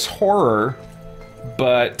really likes horror,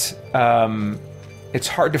 but it's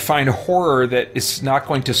hard to find horror that is not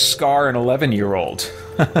going to scar an 11-year-old.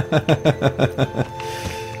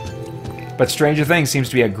 But Stranger Things seems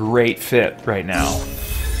to be a great fit right now.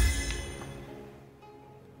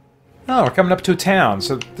 Oh, we're coming up to a town,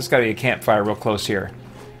 so there's got to be a campfire real close here.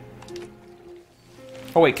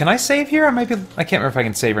 Oh wait, can I save here? I can't remember if I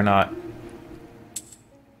can save or not.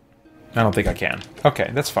 I don't think I can. Okay,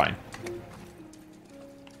 that's fine.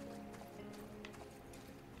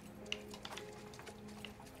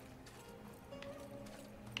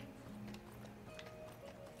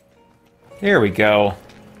 Here we go.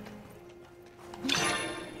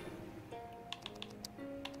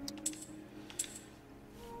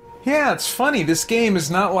 Yeah, it's funny. This game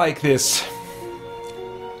is not like this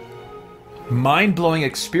mind-blowing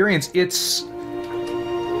experience. It's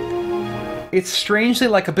strangely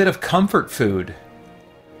like a bit of comfort food,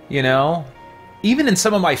 you know? Even in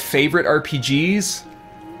some of my favorite RPGs,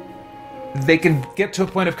 they can get to a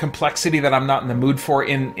point of complexity that I'm not in the mood for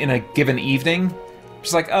in a given evening.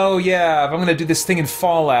 It's like, oh yeah, if I'm gonna do this thing in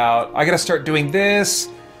Fallout, I gotta start doing this,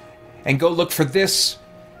 and go look for this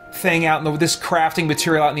thing out in this crafting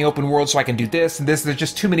material out in the open world so I can do this and this. There's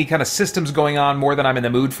just too many kind of systems going on, more than I'm in the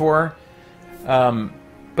mood for.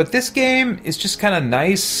 But this game is just kind of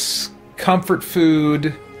nice, comfort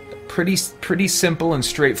food, pretty simple and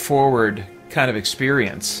straightforward kind of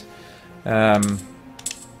experience. But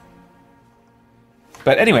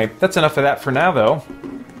anyway, that's enough of that for now, though.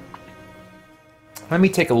 Let me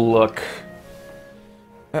take a look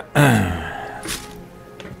at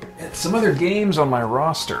some other games on my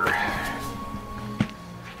roster.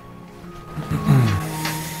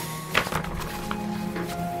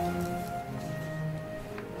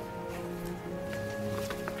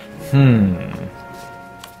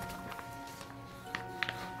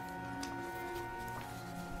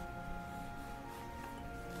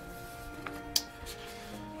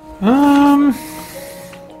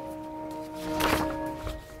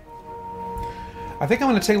 I think I'm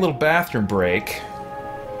going to take a little bathroom break,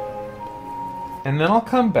 and then I'll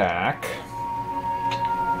come back.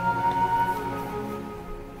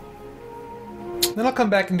 Then I'll come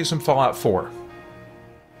back and do some Fallout 4.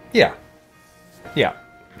 Yeah. Yeah.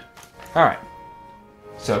 Alright.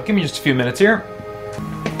 So, give me just a few minutes here.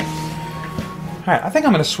 Alright, I think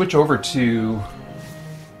I'm going to switch over to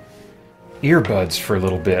earbuds for a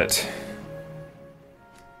little bit.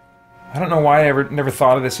 I don't know why I never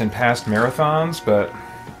thought of this in past marathons, but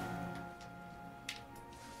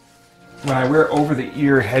when I wear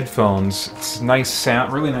over-the-ear headphones, it's nice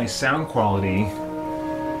sound, really nice sound quality,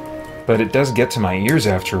 but it does get to my ears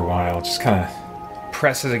after a while. It just kind of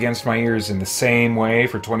presses against my ears in the same way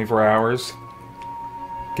for 24 hours.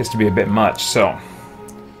 Gets to be a bit much, so I'm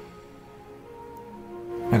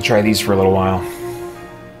going to try these for a little while.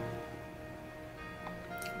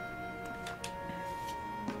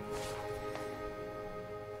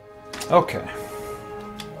 Okay.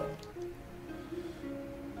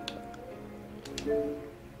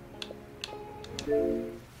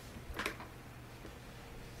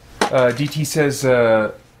 DT says,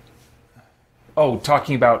 oh,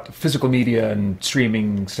 talking about physical media and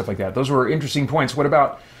streaming, stuff like that. Those were interesting points. What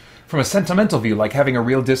about from a sentimental view, like having a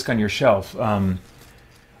real disc on your shelf?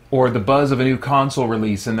 Or the buzz of a new console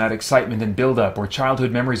release and that excitement and build-up, or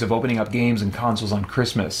childhood memories of opening up games and consoles on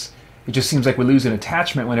Christmas. It just seems like we lose an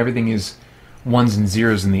attachment when everything is ones and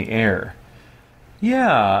zeros in the air.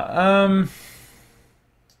 Yeah,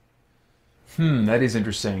 that is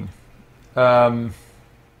interesting. I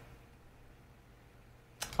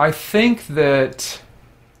think that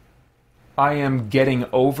I am getting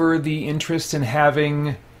over the interest in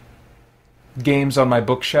having games on my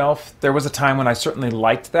bookshelf. There was a time when I certainly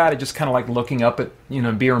liked that. I just kind of like looking up at,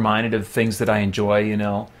 be reminded of things that I enjoy,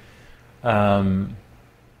 I'm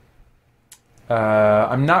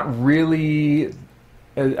not really...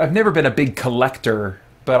 I've never been a big collector,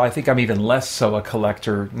 but I think I'm even less so a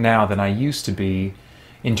collector now than I used to be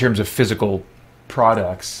in terms of physical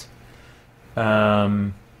products.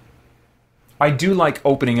 I do like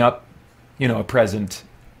opening up, a present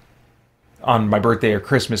on my birthday or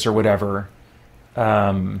Christmas or whatever,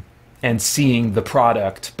 and seeing the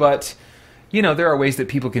product. But, there are ways that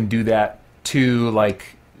people can do that too,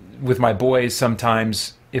 like with my boys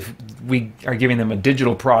sometimes. If we are giving them a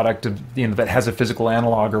digital product, that has a physical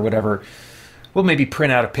analog or whatever, we'll maybe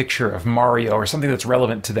print out a picture of Mario or something that's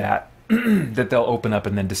relevant to that that they'll open up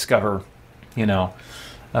and then discover,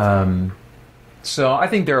 So I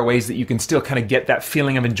think there are ways that you can still kind of get that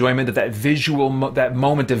feeling of enjoyment, of that that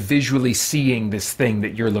moment of visually seeing this thing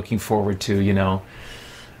that you're looking forward to,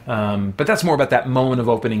 But that's more about that moment of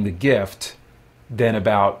opening the gift than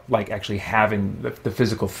about like actually having the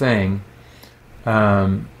physical thing.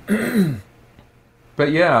 But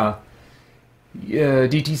yeah,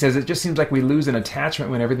 DT says it just seems like we lose an attachment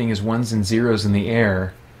when everything is ones and zeros in the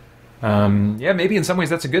air. Yeah, maybe in some ways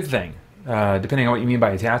that's a good thing, depending on what you mean by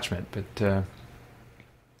attachment. But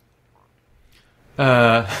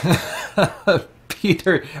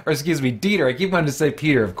Peter, or excuse me, Dieter. I keep wanting to say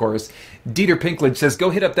Peter, of course. Dieter Pinklage says, "Go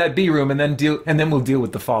hit up that B room and then we'll deal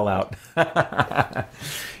with the fallout."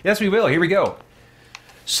 Yes, we will. Here we go.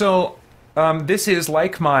 So. This is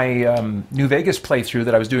like my New Vegas playthrough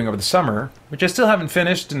that I was doing over the summer, which I still haven't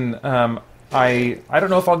finished, and I don't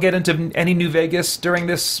know if I'll get into any New Vegas during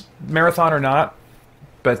this marathon or not.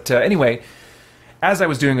 But anyway, as I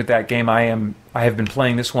was doing with that game, I have been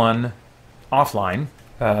playing this one offline,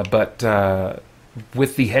 but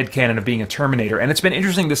with the headcanon of being a Terminator. And it's been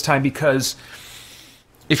interesting this time because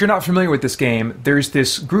if you're not familiar with this game, there's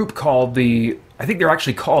this group called I think they're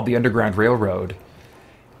actually called the Underground Railroad.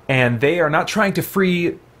 And they are not trying to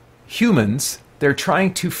free humans, they're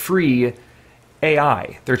trying to free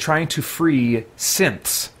AI. They're trying to free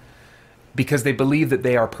synths because they believe that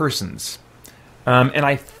they are persons. And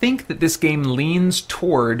I think that this game leans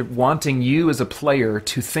toward wanting you as a player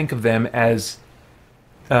to think of them as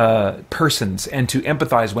persons and to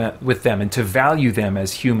empathize with them and to value them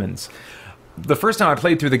as humans. The first time I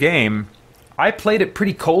played through the game, I played it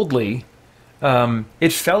pretty coldly.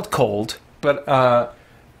 It felt cold, but...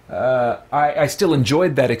 I still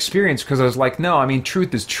enjoyed that experience because I was like, no, I mean,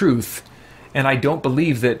 truth is truth. And I don't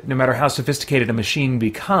believe that no matter how sophisticated a machine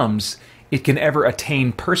becomes, it can ever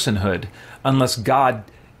attain personhood unless God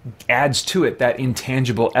adds to it that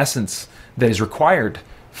intangible essence that is required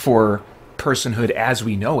for personhood as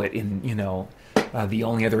we know it in, the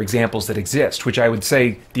only other examples that exist, which I would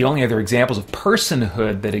say the only other examples of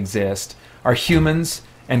personhood that exist are humans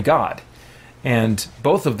and God. And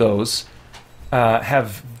both of those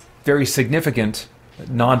have very significant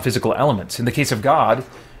non-physical elements. In the case of God,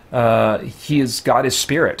 God is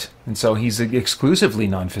spirit, and so he's exclusively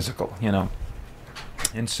non-physical,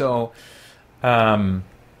 And so,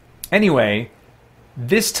 anyway,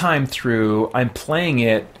 this time through, I'm playing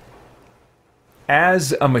it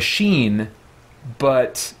as a machine,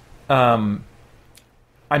 but I'm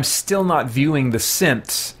still not viewing the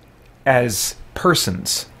synths as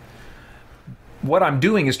persons. What I'm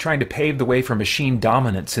doing is trying to pave the way for machine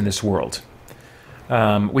dominance in this world,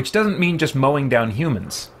 which doesn't mean just mowing down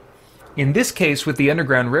humans. In this case, with the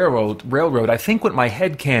Underground Railroad, I think what my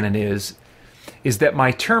headcanon is that my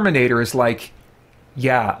Terminator is like,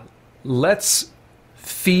 yeah, let's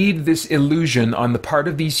feed this illusion on the part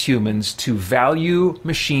of these humans to value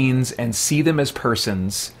machines and see them as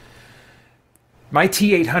persons. My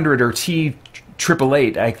T-800 or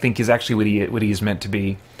T-888, I think, is actually what he is meant to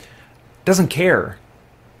be. Doesn't care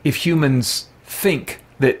if humans think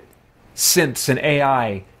that synths and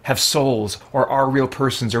AI have souls or are real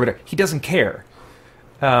persons or whatever. He doesn't care.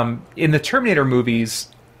 In the Terminator movies,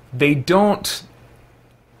 they don't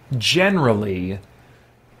generally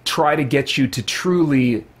try to get you to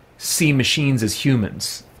truly see machines as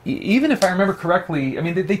humans. Even if I remember correctly, I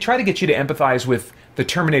mean, they try to get you to empathize with the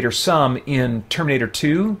Terminator some in Terminator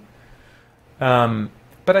 2.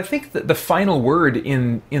 But I think that the final word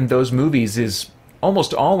in those movies is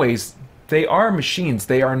almost always they are machines.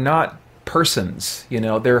 They are not persons. You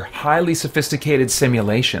know, they're highly sophisticated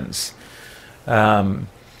simulations. And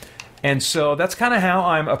so that's kind of how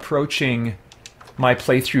I'm approaching my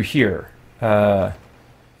playthrough here.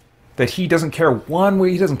 That he doesn't care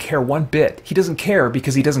he doesn't care one bit. He doesn't care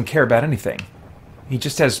because he doesn't care about anything. He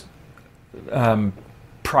just has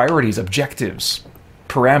priorities, objectives,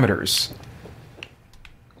 parameters.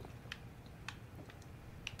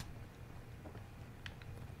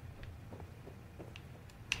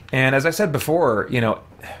 And as I said before, you know,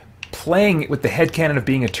 playing with the headcanon of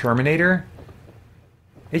being a Terminator,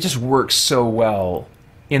 it just works so well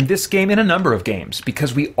in this game, in a number of games,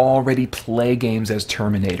 because we already play games as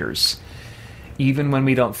Terminators. Even when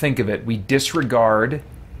we don't think of it, we disregard,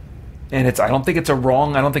 and I don't think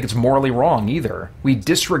it's morally wrong either. We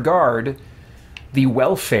disregard the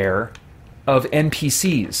welfare of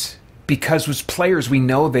NPCs, because as players we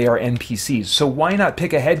know they are NPCs. So why not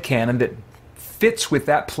pick a headcanon that fits with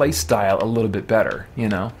that play style a little bit better, you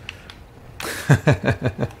know?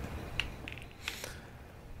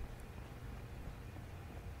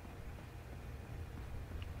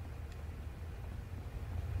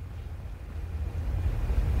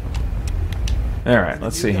 All right,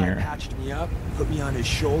 let's see here. Patched me up, put me on his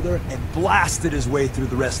shoulder, and blasted his way through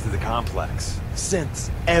the rest of the complex. Synths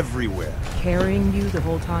everywhere. Carrying you the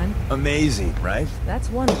whole time? Amazing, right? That's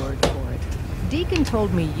one word for it. Deacon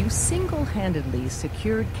told me you single-handedly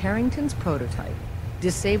secured Carrington's prototype,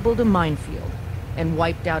 disabled a minefield, and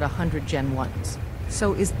wiped out 100 Gen 1s.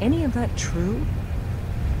 So is any of that true?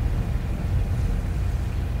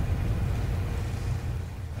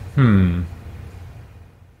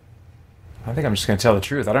 I think I'm just going to tell the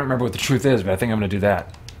truth. I don't remember what the truth is, but I think I'm going to do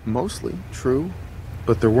that. Mostly true,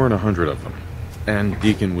 but there weren't 100 of them. And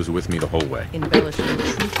Deacon was with me the whole way. Embellishing the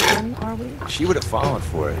truth then, are we? She would have fallen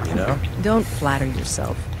for it, you know? Don't flatter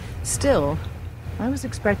yourself. Still, I was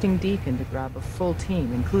expecting Deacon to grab a full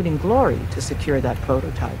team, including Glory, to secure that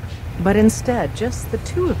prototype. But instead, just the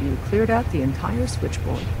two of you cleared out the entire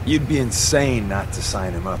switchboard. You'd be insane not to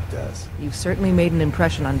sign him up, Des. You've certainly made an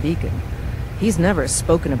impression on Deacon. He's never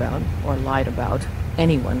spoken about, or lied about,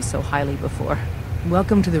 anyone so highly before.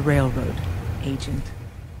 Welcome to the Railroad, Agent.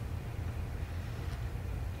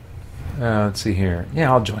 Let's see here.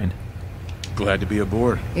 Yeah, I'll join. Glad to be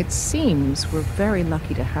aboard. It seems we're very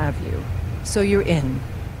lucky to have you. So you're in.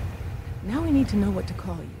 Now we need to know what to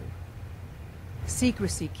call you.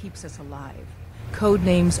 Secrecy keeps us alive. Code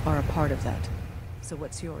names are a part of that. So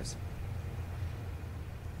what's yours?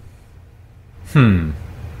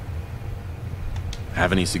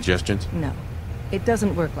 Have any suggestions? No. It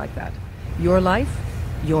doesn't work like that. Your life,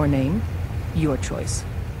 your name, your choice.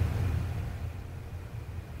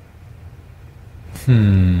 Let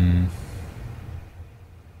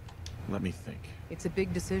me think. It's a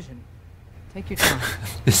big decision. Take your time.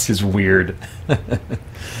 This is weird. I'm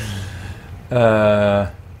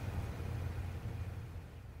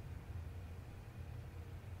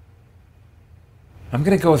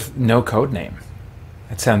going to go with no code name.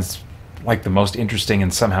 That sounds like the most interesting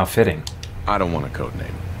and somehow fitting. I don't want a code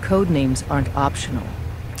name. Code names aren't optional.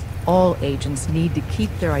 All agents need to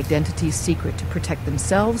keep their identities secret to protect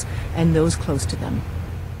themselves and those close to them.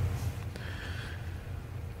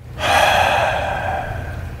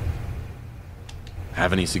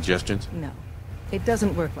 Have any suggestions? No. It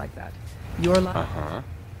doesn't work like that. Your life...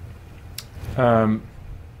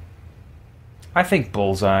 I think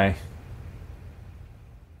Bullseye.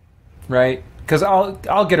 Right? Because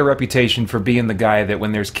I'll get a reputation for being the guy that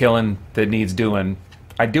when there's killing that needs doing,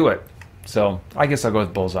 I do it. So I guess I'll go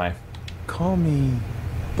with Bullseye. Call me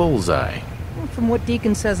Bullseye. Well, from what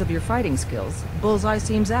Deacon says of your fighting skills, Bullseye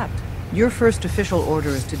seems apt. Your first official order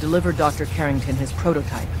is to deliver Dr. Carrington his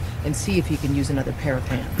prototype and see if he can use another pair of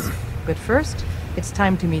hands. But first, it's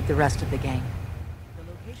time to meet the rest of the gang. The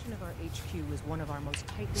location of our HQ is one of our most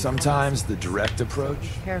tightly... Sometimes the direct approach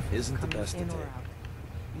Careful isn't the coming best to in or take. out.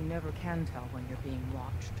 You never can tell when you're being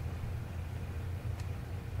watched.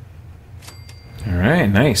 All right,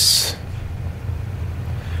 nice.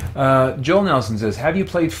 Joel Nelson says, have you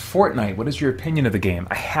played Fortnite? What is your opinion of the game?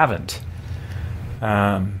 I haven't.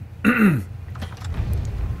 I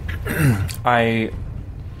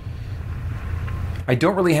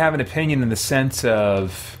don't really have an opinion in the sense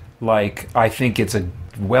of, like, I think it's a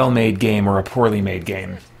well-made game or a poorly made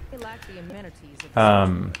game. They lack the amenities of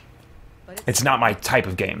the but it's not my type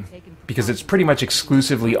of game, because it's pretty much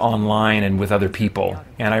exclusively online and with other people.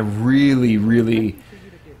 And I really, really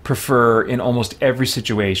prefer, in almost every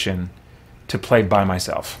situation, to play by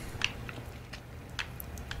myself.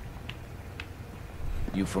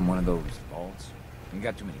 You from one of those vaults? You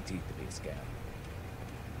got too many teeth to be a scout.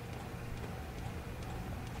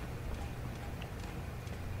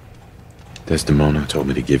 Desdemona told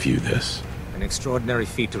me to give you this. An extraordinary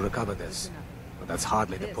feat to recover this. But that's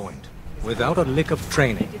hardly the point. Without a lick of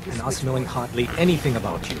training, and us knowing hardly anything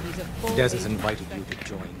about you, Des has invited you to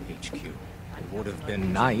join HQ. It would have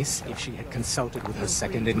been nice if she had consulted with her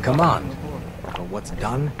second-in-command. But what's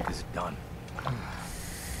done is done.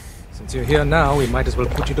 Since you're here now, we might as well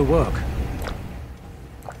put you to work.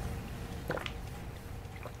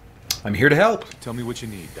 I'm here to help. Tell me what you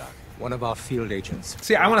need, Doc. One of our field agents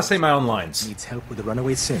See, I want to say my own lines. needs help with the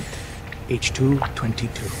runaway synth,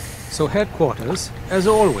 H222. So headquarters, as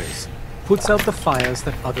always, puts out the fires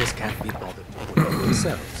that others can't be bothered to put out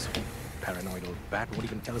themselves. Paranoid old bat won't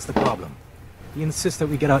even tell us the problem. He insists that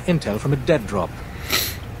we get our intel from a dead drop.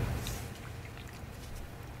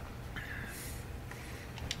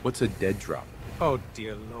 What's a dead drop? Oh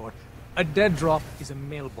dear lord. A dead drop is a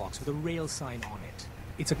mailbox with a rail sign on it.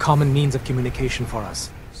 It's a common means of communication for us,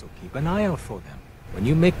 so keep an eye out for them. When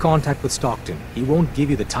you make contact with Stockton, he won't give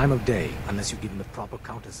you the time of day unless you give him the proper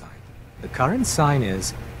countersign. The current sign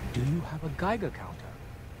is, do you have a Geiger counter?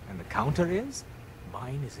 And the counter is,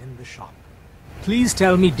 mine is in the shop. Please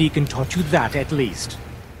tell me Deacon taught you that at least.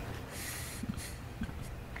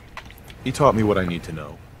 He taught me what I need to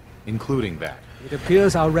know, including that. It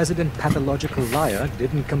appears our resident pathological liar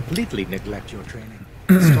didn't completely neglect your training.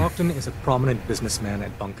 Stockton is a prominent businessman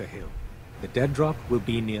at Bunker Hill. The dead drop will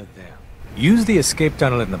be near there. Use the escape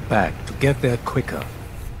tunnel in the back to get there quicker.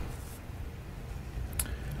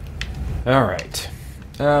 All right.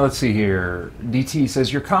 Let's see here. DT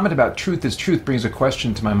says, your comment about truth is truth brings a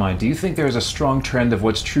question to my mind. Do you think there is a strong trend of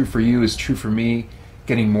what's true for you is true for me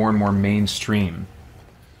getting more and more mainstream?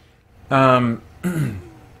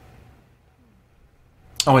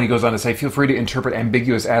 Oh, and he goes on to say, feel free to interpret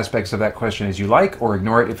ambiguous aspects of that question as you like, or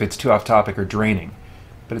ignore it if it's too off-topic or draining.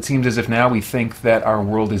 But it seems as if now we think that our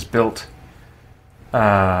world is built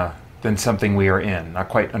than something we are in. Not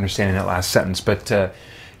quite understanding that last sentence, but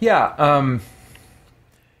yeah.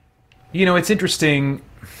 You know, it's interesting.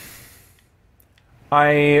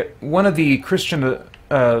 One of the Christian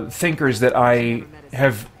thinkers that I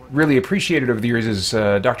have really appreciated over the years is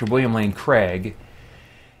Dr. William Lane Craig.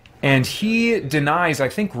 And he denies, I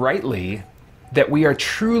think rightly, that we are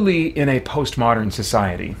truly in a postmodern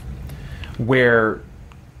society where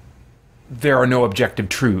there are no objective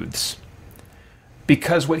truths.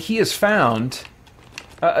 Because what he has found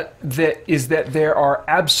is that there are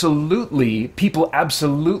people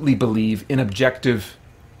absolutely believe in objective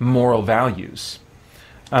moral values.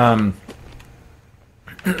 For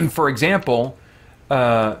example,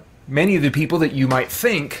 many of the people that you might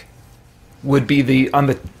think would be on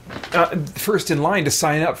the first in line to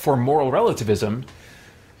sign up for moral relativism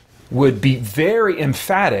would be very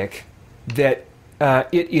emphatic that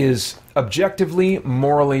it is objectively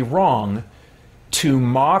morally wrong to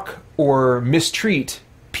mock or mistreat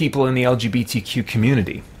people in the LGBTQ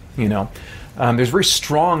community. You know, there's very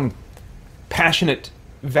strong, passionate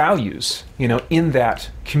values, you know, in that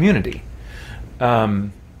community,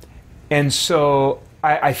 and so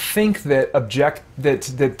I think that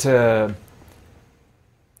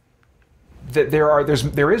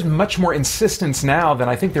there is much more insistence now than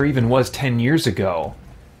I think there even was 10 years ago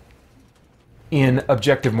in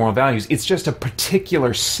objective moral values. It's just a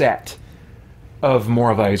particular set of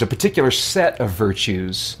moral values, a particular set of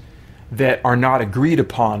virtues that are not agreed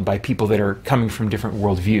upon by people that are coming from different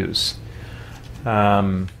worldviews.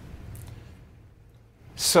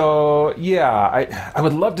 So yeah, I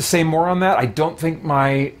would love to say more on that. I don't think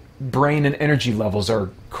my brain and energy levels are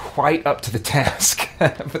quite up to the task.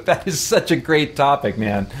 But that is such a great topic,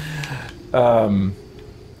 man.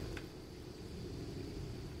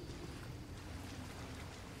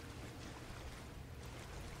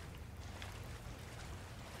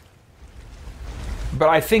 But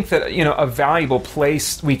I think that, you know, a valuable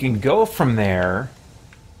place we can go from there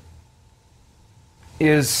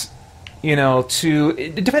is, you know,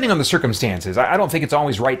 depending on the circumstances. I don't think it's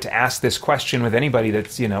always right to ask this question with anybody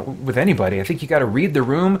that's, you know, with anybody. I think you got to read the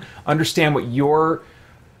room, understand what your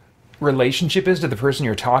relationship is to the person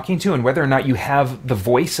you're talking to, and whether or not you have the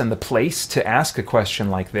voice and the place to ask a question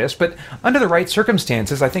like this. But under the right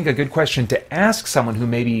circumstances, I think a good question to ask someone who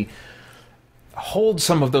maybe holds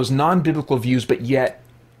some of those non-biblical views, but yet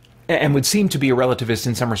and would seem to be a relativist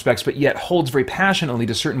in some respects, but yet holds very passionately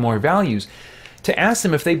to certain moral values, to ask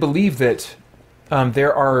them if they believe that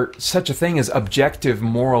there are such a thing as objective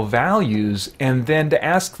moral values, and then to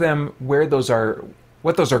ask them what those are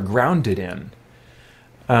grounded in.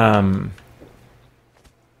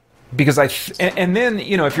 Because and then,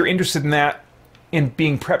 you know, if you're interested in that, in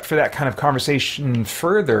being prepped for that kind of conversation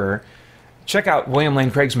further, check out William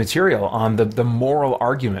Lane Craig's material on the moral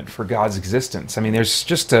argument for God's existence. I mean, there's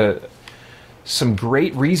just some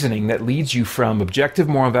great reasoning that leads you from objective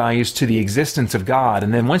moral values to the existence of God.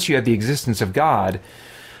 And then once you have the existence of God,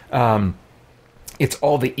 it's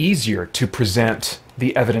all the easier to present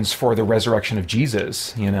the evidence for the resurrection of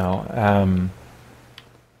Jesus, you know.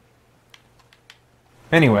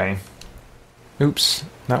 Anyway, oops,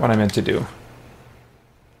 not what I meant to do.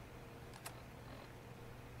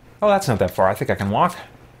 Oh, that's not that far. I think I can walk.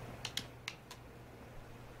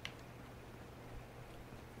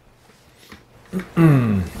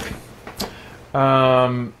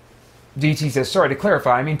 DT says, sorry, to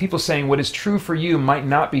clarify, I mean, people saying what is true for you might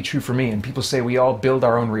not be true for me, and people say we all build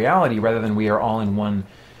our own reality rather than we are all in one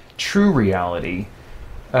true reality.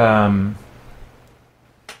 Yeah,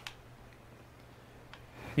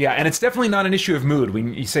 and it's definitely not an issue of mood.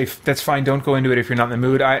 You say, that's fine, don't go into it if you're not in the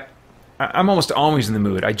mood. I'm almost always in the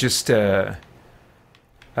mood. I just don't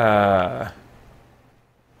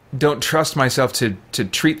trust myself to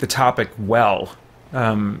treat the topic well,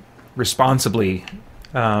 responsibly,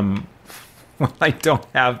 when I don't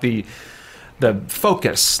have the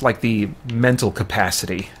focus, like the mental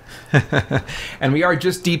capacity. And we are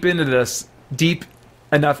just deep enough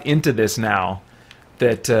into this now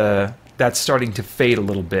that that's starting to fade a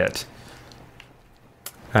little bit.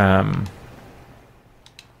 But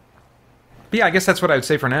yeah, I guess that's what I would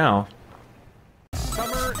say for now.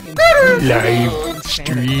 Live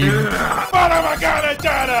stream.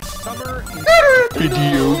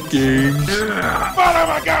 Video games.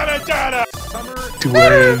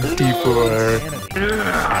 24 hours.